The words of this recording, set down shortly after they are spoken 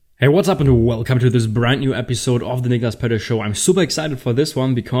Hey, what's up and welcome to this brand new episode of the Niklas Petter Show. I'm super excited for this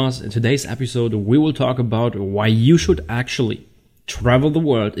one because in today's episode we will talk about why you should actually travel the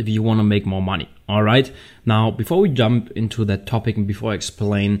world if you want to make more money. Alright, now before we jump into that topic and before I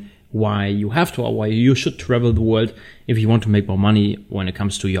explain why you have to or why you should travel the world if you want to make more money when it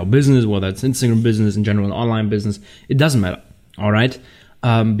comes to your business, whether it's Instagram business, in general online business, it doesn't matter. Alright.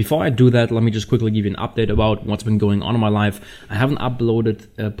 Before I do that, let me just quickly give you an update about what's been going on in my life. I haven't uploaded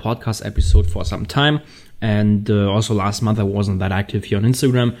a podcast episode for some time, and also last month I wasn't that active here on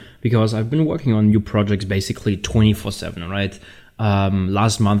Instagram because I've been working on new projects basically 24/7, right?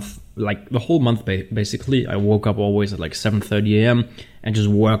 Last month, like the whole month basically, I woke up always at like 7:30 a.m. and just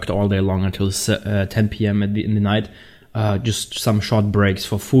worked all day long until 10 p.m. in the night. Just some short breaks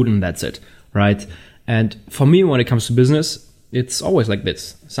for food and that's it, right? And for me, when it comes to business, it's always like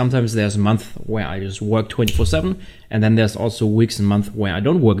this. Sometimes there's a month where I just work 24/7, and then there's also weeks and months where I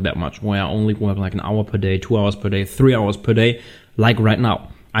don't work that much, where I only work like an hour per day, 2 hours per day, 3 hours per day, like right now.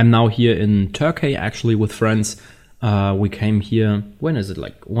 I'm now here in Turkey, actually, with friends. We came here, when is it,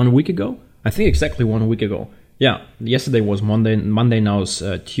 like 1 week ago? I think exactly 1 week ago. Yeah, yesterday was Monday now is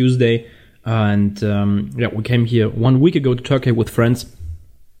Tuesday, and we came here 1 week ago to Turkey with friends.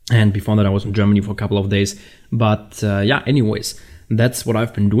 And before that, I was in Germany for a couple of days. But anyways, that's what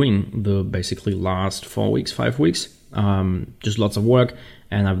I've been doing the basically last 4 weeks, 5 weeks. Just lots of work.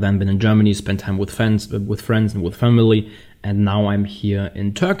 And I've then been in Germany, spent time with friends and with family. And now I'm here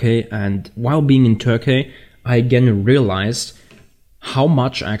in Turkey. And while being in Turkey, I again realized how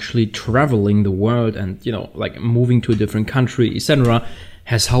much actually traveling the world and, like moving to a different country, etc.,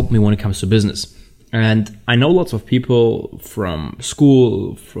 has helped me when it comes to business. And I know lots of people from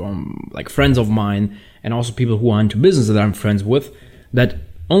school, from like friends of mine, and also people who are into business that I'm friends with, that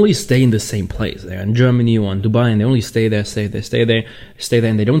only stay in the same place. They're in Germany or in Dubai, and they only stay there,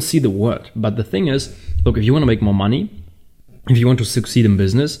 and they don't see the world. But the thing is, look, if you want to make more money, if you want to succeed in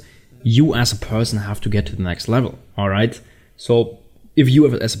business, you as a person have to get to the next level. All right. So if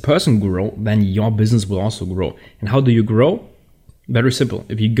you as a person grow, then your business will also grow. And how do you grow? Very simple.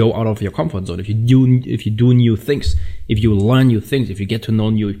 If you go out of your comfort zone, if you do new things, if you learn new things, if you get to know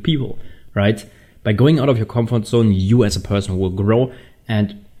new people, right? By going out of your comfort zone, you as a person will grow.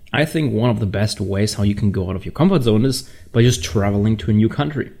 And I think one of the best ways how you can go out of your comfort zone is by just traveling to a new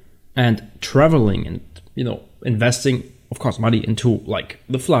country. And traveling and, investing, of course, money into like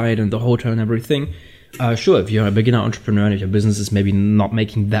the flight and the hotel and everything. Sure, if you're a beginner entrepreneur and if your business is maybe not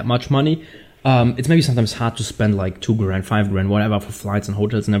making that much money, it's maybe sometimes hard to spend like $2,000, $5,000, whatever for flights and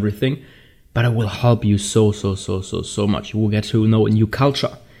hotels and everything, but it will help you so much. You will get to know a new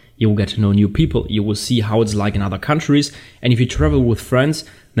culture. You will get to know new people. You will see how it's like in other countries. And if you travel with friends,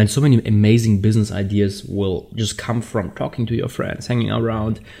 then so many amazing business ideas will just come from talking to your friends, hanging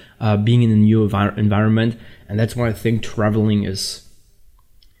around, being in a new environment. And that's why I think traveling is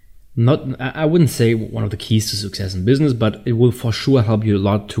I wouldn't say one of the keys to success in business, but it will for sure help you a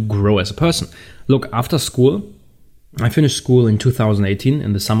lot to grow as a person. Look, after school, I finished school in 2018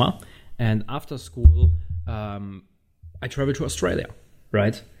 in the summer, and after school, I traveled to Australia,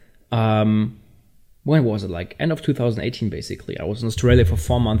 right? When was it? Like end of 2018, basically. I was in Australia for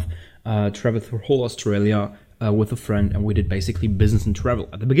 4 months, traveled through whole Australia with a friend, and we did basically business and travel.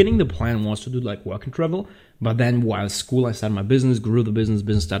 At the beginning, the plan was to do like work and travel, but then while school, I started my business, grew the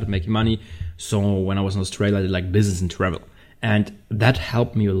business started making money. So when I was in Australia, I did like business and travel. And that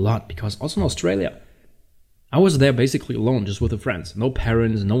helped me a lot because also in Australia, I was there basically alone, just with the friends. No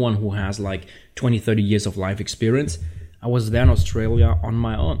parents, no one who has like 20, 30 years of life experience. I was there in Australia on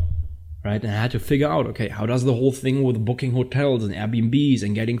my own, right? And I had to figure out, okay, how does the whole thing with booking hotels and Airbnbs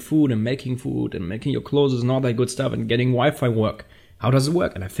and getting food and making your clothes and all that good stuff and getting Wi-Fi work? How does it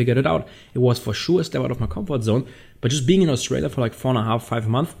work? And I figured it out. It was for sure a step out of my comfort zone, but just being in Australia for like 4.5, 5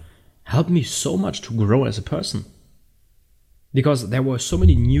 months helped me so much to grow as a person. Because there were so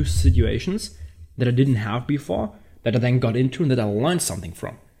many new situations that I didn't have before that I then got into and that I learned something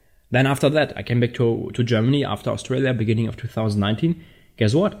from. Then after that, I came back to Germany after Australia, beginning of 2019.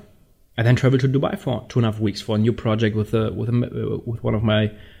 Guess what? I then traveled to Dubai for 2.5 weeks for a new project with one of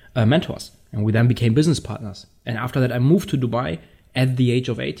my mentors. And we then became business partners. And after that, I moved to Dubai at the age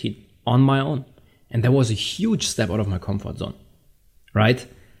of 18 on my own. And that was a huge step out of my comfort zone, right?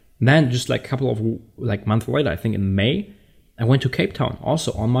 Then just like a couple of like months later, I think in May, I went to Cape Town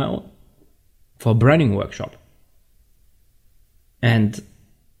also on my own for a branding workshop. And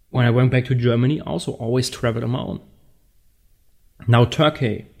when I went back to Germany, also always traveled on my own. Now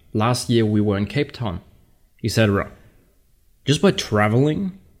Turkey, last year we were in Cape Town, etc. Just by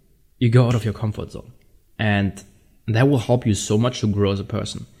traveling, you go out of your comfort zone. And that will help you so much to grow as a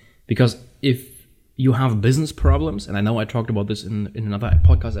person. Because if you have business problems, and I know I talked about this in another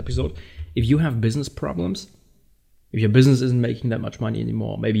podcast episode, if you have business problems, if your business isn't making that much money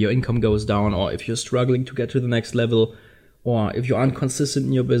anymore, maybe your income goes down, or if you're struggling to get to the next level, or if you're inconsistent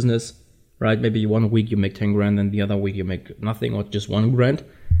in your business, right? Maybe 1 week you make 10 grand and the other week you make nothing or just 1 grand.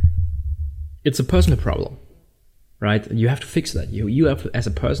 It's a personal problem, right? You have to fix that. You have to, as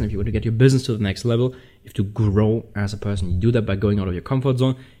a person, if you want to get your business to the next level, you have to grow as a person. You do that by going out of your comfort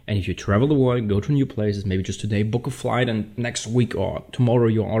zone. And if you travel the world, go to new places, maybe just today, book a flight, and next week or tomorrow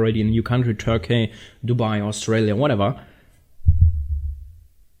you're already in a new country, Turkey, Dubai, Australia, whatever.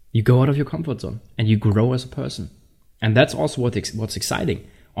 You go out of your comfort zone and you grow as a person. And that's also what's exciting.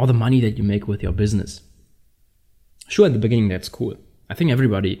 All the money that you make with your business. Sure, at the beginning, that's cool. I think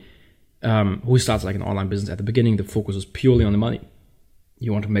everybody who starts like an online business, at the beginning, the focus is purely on the money.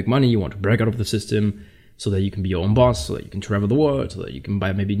 You want to make money, you want to break out of the system so that you can be your own boss, so that you can travel the world, so that you can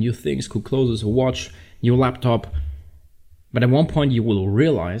buy maybe new things, cool clothes, a watch, new laptop. But at one point, you will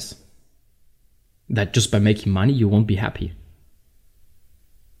realize that just by making money, you won't be happy.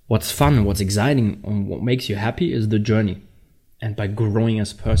 What's fun and what's exciting and what makes you happy is the journey. And by growing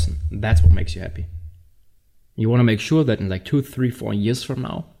as a person, that's what makes you happy. You want to make sure that in like 2, 3, 4 years from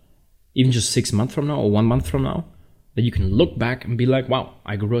now, even just 6 months from now or 1 month from now, that you can look back and be like, wow,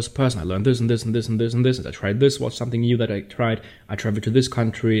 I grew as a person. I learned this and this and this and this and this. And I tried this, was something new that I tried. I traveled to this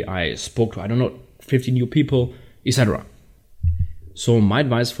country. I spoke to, 50 new people, etc. So my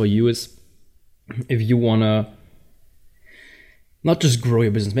advice for you is, if you want to not just grow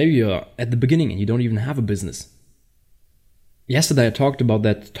your business, maybe you're at the beginning and you don't even have a business. Yesterday, I talked about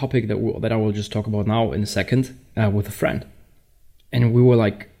that topic that I will just talk about now in a second with a friend. And we were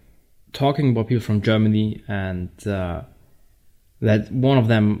like talking about people from Germany, and that one of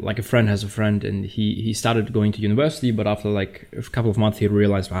them, like a friend has a friend, and he started going to university, but after like a couple of months, he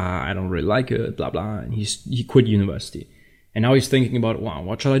realized, I don't really like it, blah, blah. And he quit university. And now he's thinking about, wow,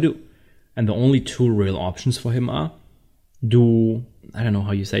 what shall I do? And the only 2 real options for him are I don't know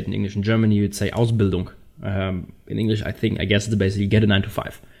how you say it in English. In Germany, you'd say Ausbildung. In English, I guess it's basically get a 9 to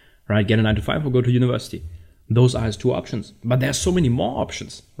 5, right? Get a 9 to 5 or go to university. Those are his 2 options. But there's so many more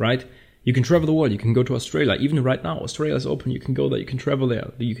options, right? You can travel the world. You can go to Australia. Even right now, Australia is open. You can go there. You can travel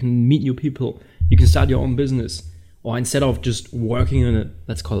there. You can meet new people. You can start your own business. Or instead of just working in a,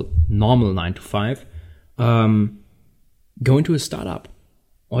 let's call it normal 9 to 5, go into a startup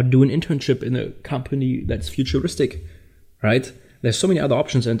or do an internship in a company that's futuristic, right? There's so many other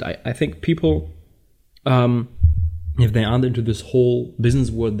options. And I think people, if they aren't into this whole business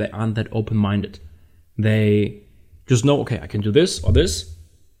world, they aren't that open-minded. They just know, okay, I can do this or this.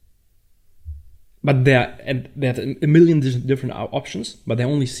 But they have a million different options, but they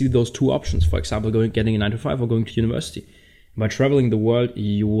only see those 2 options. For example, getting a 9 to 5 or going to university. By traveling the world,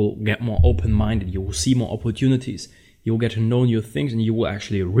 you will get more open-minded. You will see more opportunities. You will get to know new things, and you will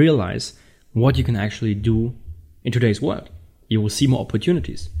actually realize what you can actually do in today's world. You will see more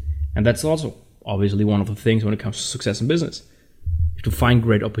opportunities. And that's also obviously one of the things when it comes to success in business. You have to find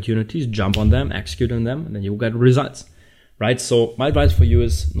great opportunities, jump on them, execute on them, and then you will get results, right? So my advice for you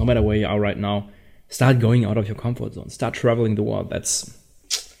is, no matter where you are right now, start going out of your comfort zone. Start traveling the world.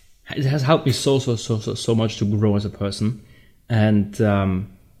 It has helped me so much to grow as a person. And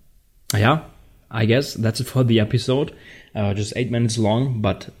I guess that's it for the episode. Just 8 minutes long.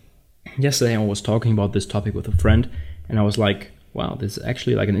 But yesterday I was talking about this topic with a friend, and I was like, wow, this is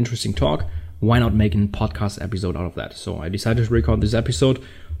actually like an interesting talk. Why not make a podcast episode out of that? So I decided to record this episode.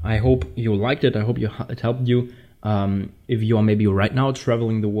 I hope you liked it. I hope it helped you. If you are maybe right now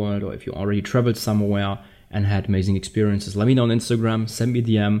traveling the world, or if you already traveled somewhere and had amazing experiences, let me know on Instagram, send me a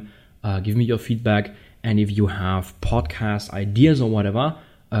DM, give me your feedback. And if you have podcast ideas or whatever,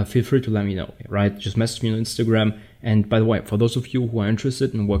 feel free to let me know, right? Just message me on Instagram. And by the way, for those of you who are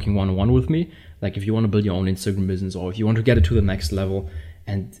interested in working one-on-one with me, like if you want to build your own Instagram business, or if you want to get it to the next level,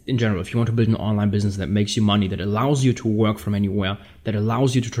 and in general, if you want to build an online business that makes you money, that allows you to work from anywhere, that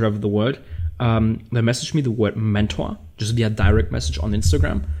allows you to travel the world, then message me the word mentor, just via direct message on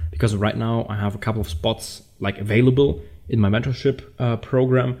Instagram, because right now I have a couple of spots like available in my mentorship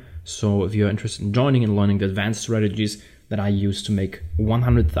program. So if you're interested in joining and learning the advanced strategies that I use to make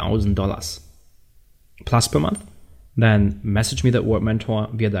 $100,000 plus per month, then message me that word mentor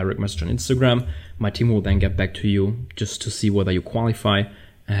via direct message on Instagram. My team will then get back to you just to see whether you qualify.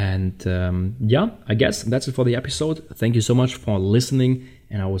 And I guess that's it for the episode. Thank you so much for listening,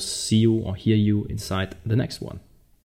 and I will see you or hear you inside the next one.